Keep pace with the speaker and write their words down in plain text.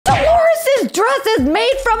dress is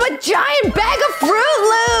made from a giant bag of Fruit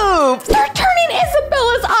Loops. They're turning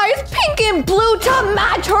Isabella's eyes pink and blue to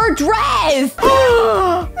match her dress.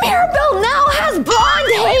 Mirabel now has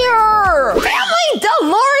blonde hair. Family,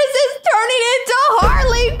 Dolores is turning into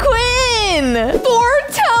Harley Quinn. 4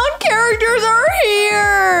 town characters are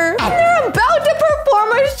here. And they're about to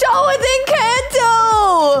perform a show with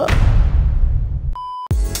Encanto.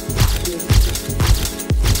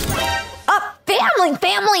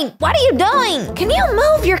 Family, what are you doing? Can you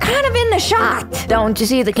move? You're kind of in the shot. Don't you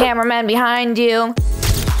see the cameraman behind you?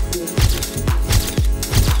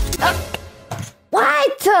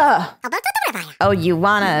 What? Oh, you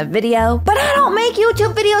want a video? But I don't make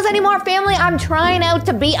YouTube videos anymore, family. I'm trying out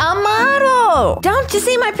to be a model. Don't you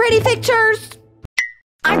see my pretty pictures?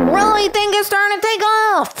 I really think it's starting to take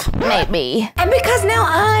off. Maybe. And because now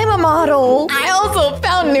I'm a model, I also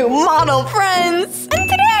found new model friends. And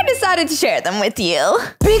today I decided to share them with you.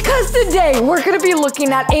 Because today we're gonna be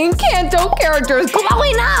looking at Encanto characters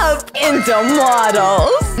glowing up into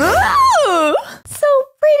models. Ooh, so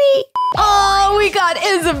pretty. Oh, we got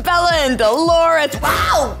Isabela and Dolores.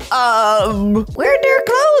 Wow. Where'd their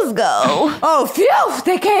clothes go? Oh, phew,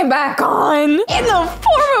 they came back on. In the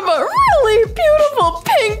form of a really beautiful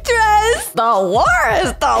pink dress.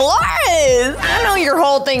 Dolores. I know your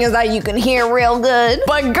whole thing is that you can hear real good.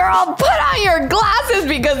 But girl, put on your glasses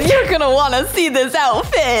because you're gonna want to see this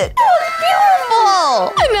outfit.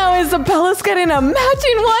 Oh, beautiful. And now Isabella's getting a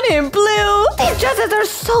matching one in blue. These dresses are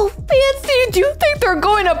so fancy. Do you think they're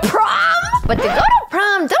going to prom? But to go to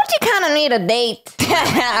prom, don't you kind of need a date?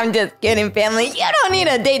 I'm just kidding, family. You don't need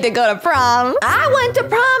a date to go to prom. I went to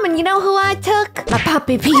prom and you know who I took? My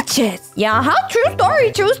puppy Peaches. Yeah, true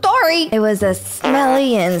story. It was a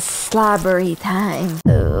smelly and slobbery time.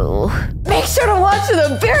 Ooh. Make sure to watch to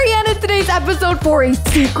the very end of today's episode for a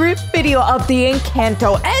secret video of the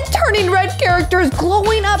Encanto and Turning Red characters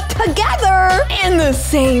glowing up together in the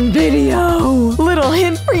same video. Little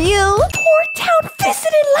hint for you. Poor town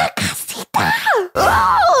visited La Casita.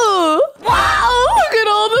 Oh! Wow! Look at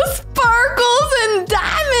all the sparkles and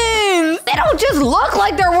diamonds! They don't just look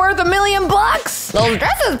like they're worth $1 million. Those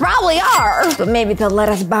dresses probably are. But maybe they'll let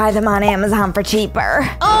us buy them on Amazon for cheaper.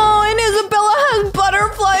 Oh, and Isabela has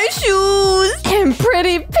butterfly shoes and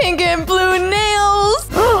pretty pink and blue nails.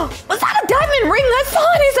 Was that a diamond ring I saw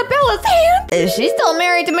in Isabella's hand? Is she still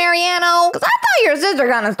married to Mariano? Because I thought your sister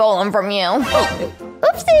kind of stole them from you.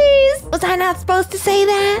 Oopsies! Was I not supposed to say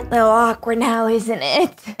that? A little awkward now, isn't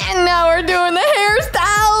it? And now we're doing the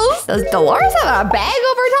hairstyles. Does Dolores have a bag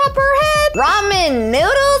over top her head? Ramen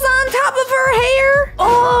noodles on top of her hair?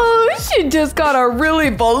 Oh, she just got a really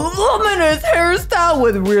voluminous hairstyle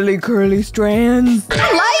with really curly strands.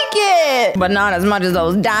 I like it! But not as much as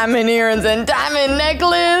those diamond earrings and diamond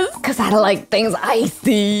necklace. Because I like things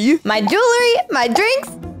icy. My jewelry, my drinks,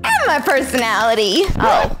 and my personality.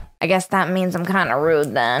 Oh. I guess that means I'm kind of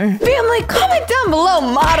rude then. Family, comment down below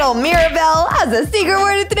model Mirabel as a secret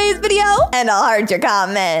word in today's video, and I'll heart your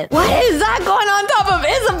comment. What is that going on top of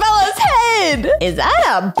Isabella's head? Is that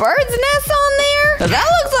a bird's nest on there? 'Cause that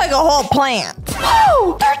looks like a whole plant.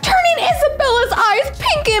 Whoa! They're turning Isabella's eyes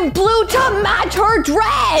pink and blue to match her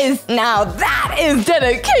dress. Now that is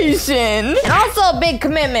dedication. And also a big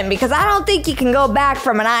commitment because I don't think you can go back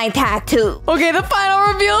from an eye tattoo. Okay, the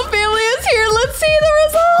final reveal, family, is here. Let's see the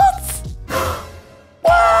results.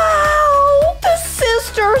 Wow! The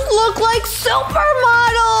sisters look like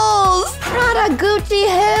supermodels! Prada, Gucci,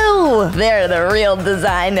 who? They're the real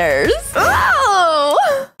designers. Oh!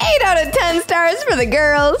 8 out of 10 stars for the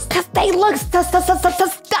girls. Cause they look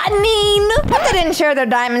stunning. But they didn't share their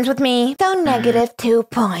diamonds with me. So -2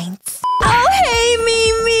 points. Oh, hey,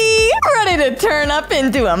 Mimi! Ready to turn up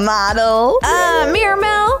into a model?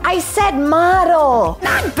 Mirabel? I said model,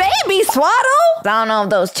 not baby swaddle. I don't know if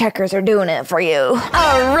those checkers are doing it for you.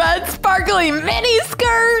 A red sparkly mini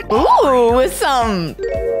skirt. Ooh, with some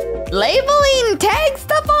labeling tag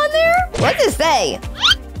stuff on there? What's it say?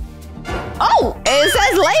 Oh, it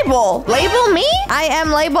says label. Label me? I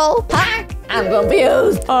am label. Huh? I'm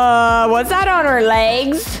confused. What's that on her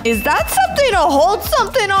legs? Is that something to hold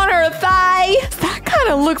something on her thigh? That kind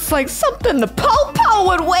of looks like something the Po-Po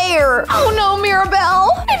would wear. Oh no,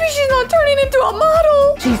 Mirabel. Maybe she's not turning into a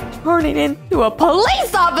model. She's turning into a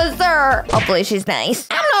police officer. Hopefully she's nice.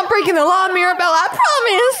 I'm not breaking the law, Mirabel, I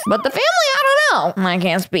promise. But the family, I don't know. I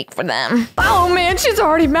can't speak for them. Oh man, she's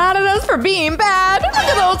already mad at us for being bad. Look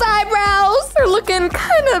at those eyebrows. They're looking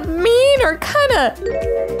kind of mean or kind of...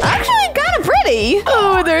 actually kind of pretty. pretty.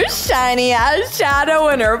 Oh, their shiny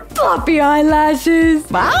eyeshadow and her fluffy eyelashes.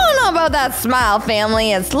 But I don't know about that smile,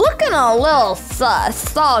 family. It's looking a little sus.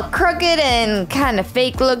 It's all crooked and kind of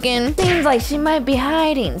fake looking. Seems like she might be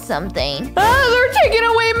hiding something. They're taking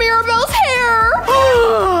away Mirabel's hair.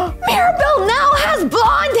 Mirabel now has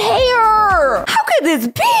blonde hair. How could this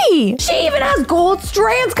be? She even has gold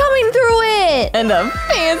strands coming through it. And a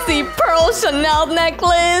fancy pearl Chanel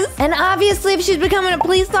necklace. And obviously, if she's becoming a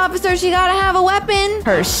police officer, she gotta have a weapon.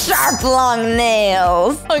 Her sharp, long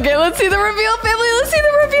nails. Okay, let's see the reveal, family. Let's see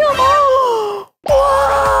the reveal.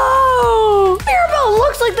 Whoa! Mirabel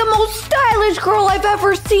looks like the most stylish girl I've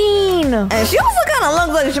ever seen. And she also kind of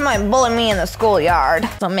looks like she might bully me in the schoolyard.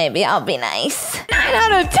 So maybe I'll be nice. 9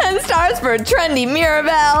 out of 10 stars for trendy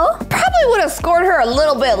Mirabel. Probably would have scored her a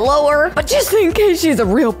little bit lower, but just in case she's a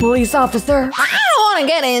real police officer, I don't want to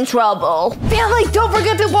get in trouble. Family, don't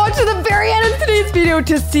forget to watch to the very end of today's video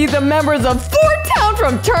to see the members of Fort Town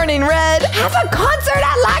from Turning Red have a concert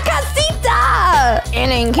at La Casita in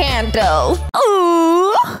Encanto.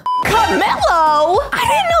 Ooh, Camilo! I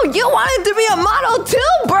didn't know you wanted to be a model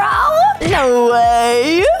too, bro! No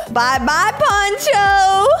way! Bye-bye,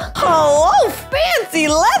 Poncho! Oh, fancy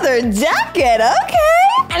leather jacket,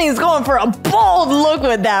 okay! And he's going for a bold look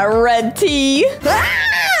with that red tee. Ah!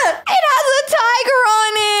 It has a tiger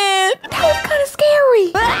on it! That was kind of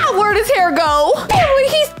scary. Ah, where'd his hair go? Family,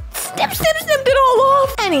 he's snipped it all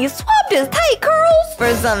off. And he swapped his tight curls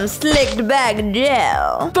for some slicked back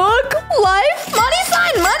gel. Thug life? Money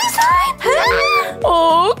sign? Money sign? Huh?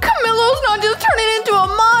 Oh, Camilo's not just turning into a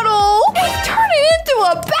model. He's turning into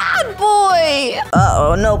a bad boy.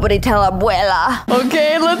 Uh-oh, nobody tell Abuela.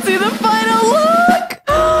 Okay, let's see the final look.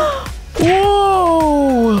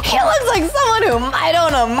 Whoa! He looks like someone who might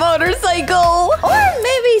own a motorcycle. Or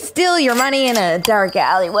maybe steal your money in a dark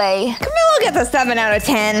alleyway. Camilo gets a 7 out of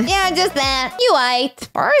 10. Yeah, just that. You aight.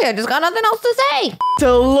 Sorry, I just got nothing else to say.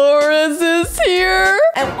 Dolores is here.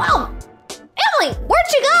 And whoa! Emily, where'd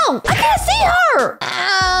she go? I can't see her.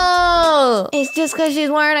 Oh, it's just because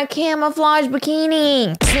she's wearing a camouflage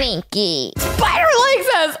bikini. Sneaky. Spider legs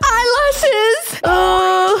has eyelashes.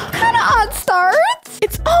 Kind of odd start.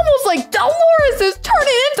 It's almost like Dolores is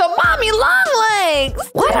turning into mommy long legs.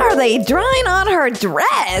 What are they drawing on her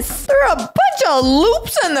dress? There are a bunch of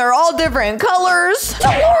loops and they're all different colors.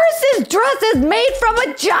 Dolores' dress is made from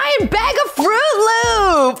a giant bag of Fruit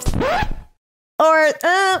Loops. Or,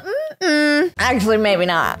 actually, maybe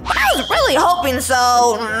not. I was really hoping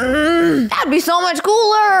so. That'd be so much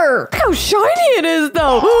cooler. Look how shiny it is,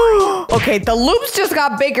 though. Okay, the loops just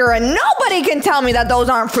got bigger, and nobody can tell me that those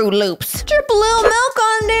aren't Fruit Loops. Drip a little milk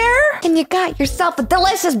on there, and you got yourself a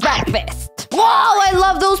delicious breakfast. Whoa, I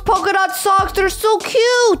love those polka dot socks. They're so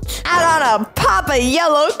cute. Add on a pop of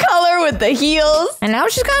yellow color with the heels. And now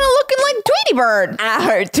she's kind of looking like Tweety Bird. I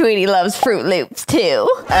heard Tweety loves Fruit Loops, too.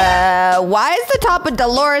 Why is the top of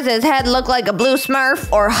Dolores' head look like a blue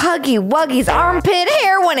Smurf? Or Huggy Wuggy's armpit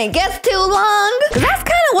hair when it gets too long? 'Cause that's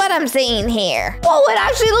kind of what I'm seeing here. Whoa, it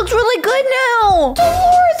actually looks really good now.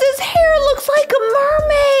 Dolores' hair looks like a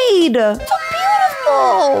mermaid. So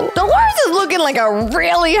beautiful. Dolores is looking like a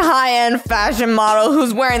really high-end fashion model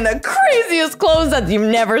who's wearing the craziest clothes that you've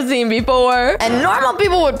never seen before. And normal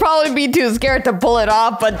people would probably be too scared to pull it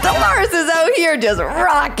off, but Dolores is out here just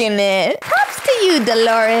rocking it. Props to you,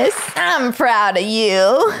 Dolores. I'm proud of you.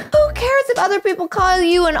 Who cares if other people call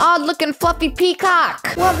you an odd-looking fluffy peacock?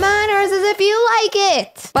 What matters is if you like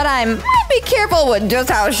it. But I might be careful with just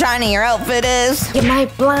how shiny your outfit is. You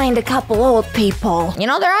might blind a couple old people. You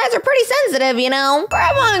know, their eyes are pretty sensitive, you know.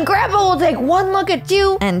 Grandma and Grandpa will take one look at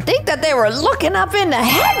you and think that they were looking up into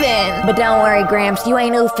heaven. But don't worry, Gramps, you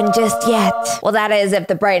ain't oofing just yet. Well, that is if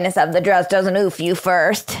the brightness of the dress doesn't oof you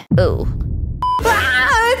first. Ooh.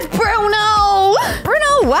 Ah, it's Bruno!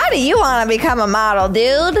 Bruno, why do you want to become a model,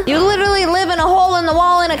 dude? You literally live in a hole in the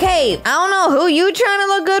wall in a cave. I don't know who you trying to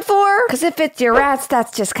look good for. Because if it's your rats,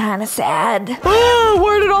 that's just kind of sad. Oh,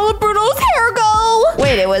 where did all of Bruno's hair go?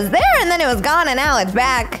 Wait, it was there and then it was gone and now it's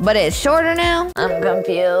back. But it's shorter now? I'm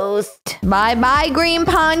confused. Bye-bye, green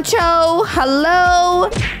poncho. Hello?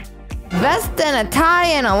 Vest and a tie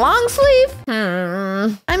and a long sleeve?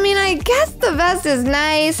 I mean, I guess the vest is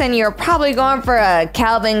nice and you're probably going for a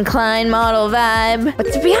Calvin Klein model vibe.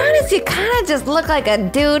 But to be honest, you kind of just look like a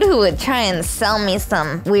dude who would try and sell me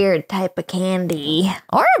some weird type of candy.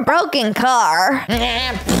 Or a broken car.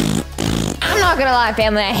 I'm not gonna lie,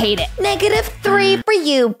 family, I hate it. -3 for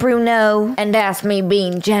you, Bruno. And that's me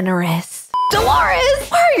being generous. Dolores,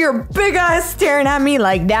 why are your big eyes staring at me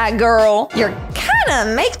like that, girl? You're kind kind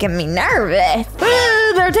of making me nervous.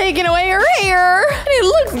 They're taking away her hair. And it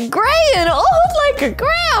looks gray and old like a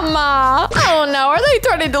grandma. I don't know. Are they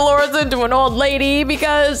turning Dolores into an old lady?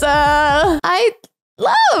 Because, I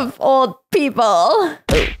love old people.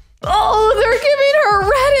 Oh, they're giving her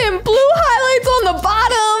red and blue highlights on the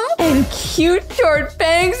bottom and cute short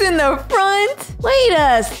bangs in the front. Wait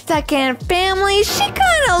a second, family. She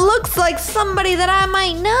kind of looks like somebody that I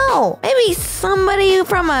might know. Maybe somebody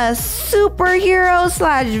from a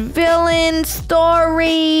superhero/villain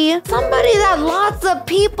story. Somebody that lots of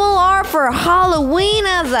people are for Halloween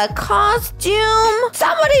as a costume.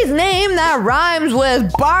 Somebody's name that rhymes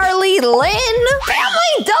with Barley Lynn.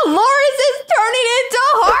 Family, Dolores is turning into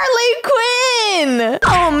Harley Quinn.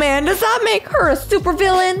 Oh man, does that make her a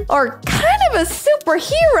supervillain? Or kind of a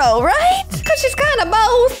superhero, right? Because she's kind of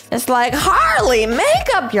both. It's like, Harley, make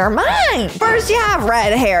up your mind. First you have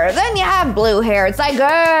red hair, then you have blue hair. It's like,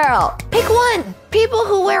 girl, pick one. People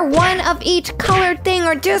who wear one of each colored thing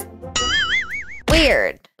are just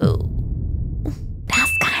weird. Ooh,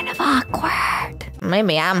 that's kind of awkward.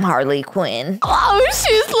 Maybe I'm Harley Quinn. Oh,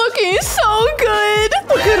 she's looking so good.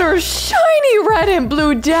 Look at her shiny red and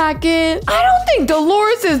blue jacket. I don't think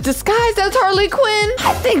Dolores is disguised as Harley Quinn.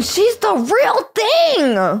 I think she's the real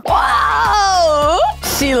thing. Whoa!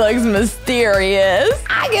 She looks mysterious.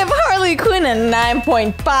 I give Harley Quinn a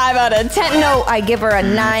 9.5 out of 10. No, I give her a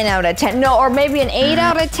 9 out of 10. No, or maybe an 8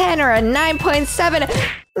 out of 10 or a 9.7.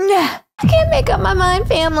 Nah. I can't make up my mind,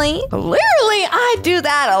 family. Clearly, I do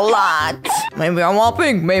that a lot. Maybe I want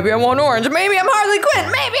pink, maybe I want orange, maybe I'm Harley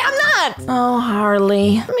Quinn, maybe I'm not. Oh,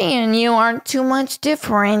 Harley, me and you aren't too much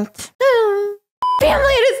different.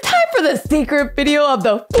 Family, it is time for the secret video of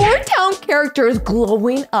the 4 town characters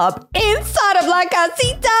glowing up inside of La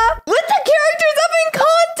Casita with the characters of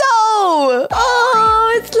Encanto.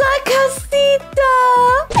 Oh, it's La Casita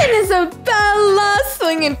and Isabela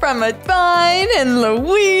swinging from a vine and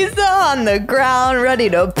Louisa on the ground ready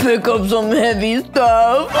to pick up some heavy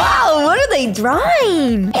stuff. Wow, what are they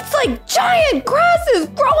drawing? It's like giant grasses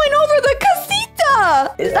growing over the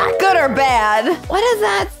casita. Is that good or bad? What does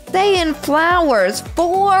that say in flowers?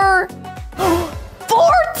 4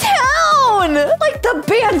 town! Like the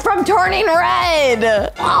band from Turning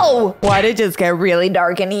Red! Whoa! Why did it just get really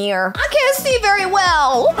dark in here? I can't see very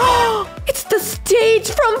well! It's the stage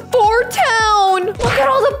from 4 town! Look at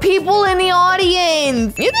all the people in the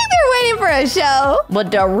audience! You think they're waiting for a show? But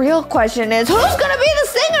the real question is, who's gonna be the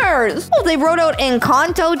singers? Oh, they wrote out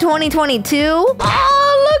Encanto 2022?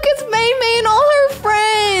 Oh, look, it's May May and all her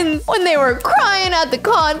friends! When they were crying at the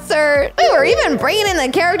concert. We were even bringing in the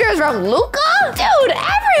characters from Luca? Dude,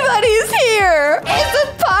 everybody's here! It's a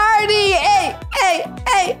party! Hey, hey,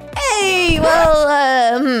 hey, hey!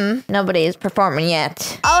 Well, nobody's performing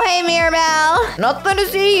yet. Oh, hey, Mirabel! Nothing to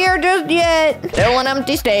see here just yet. Still an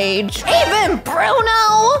empty stage. Even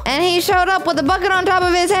Bruno! And he showed up with a bucket on top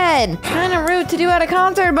of his head. Kind of rude to do at a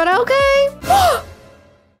concert, but okay.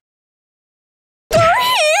 They're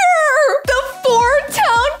here! The 4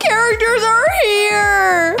 town characters are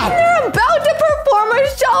here! And they're about to perform a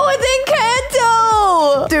show with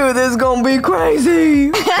Encanto! Dude, this is gonna be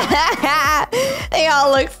crazy! They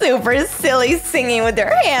all look super silly singing with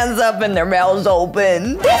their hands up and their mouths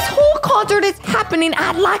open. This whole concert is happening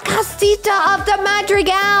at La Casita of the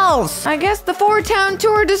Madrigals. I guess the 4 town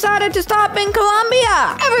tour decided to stop in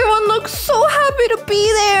Colombia. Everyone looks so happy to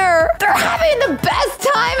be there. They're having the best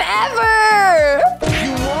time ever.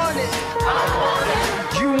 You want it. I want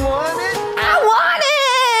it. You want it. I want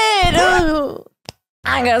it. Ooh.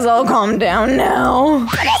 I guess I'll calm down now.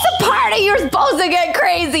 It's a party. You're supposed to get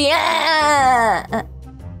crazy.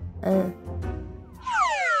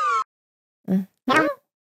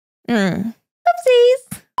 Oopsies.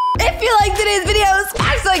 If you liked today's video,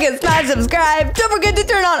 smash like and smash subscribe. Don't forget to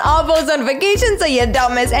turn on all post notifications so you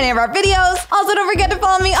don't miss any of our videos. Also, don't forget to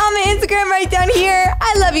follow me on my Instagram right down here.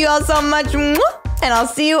 I love you all so much. And I'll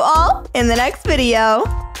see you all in the next video.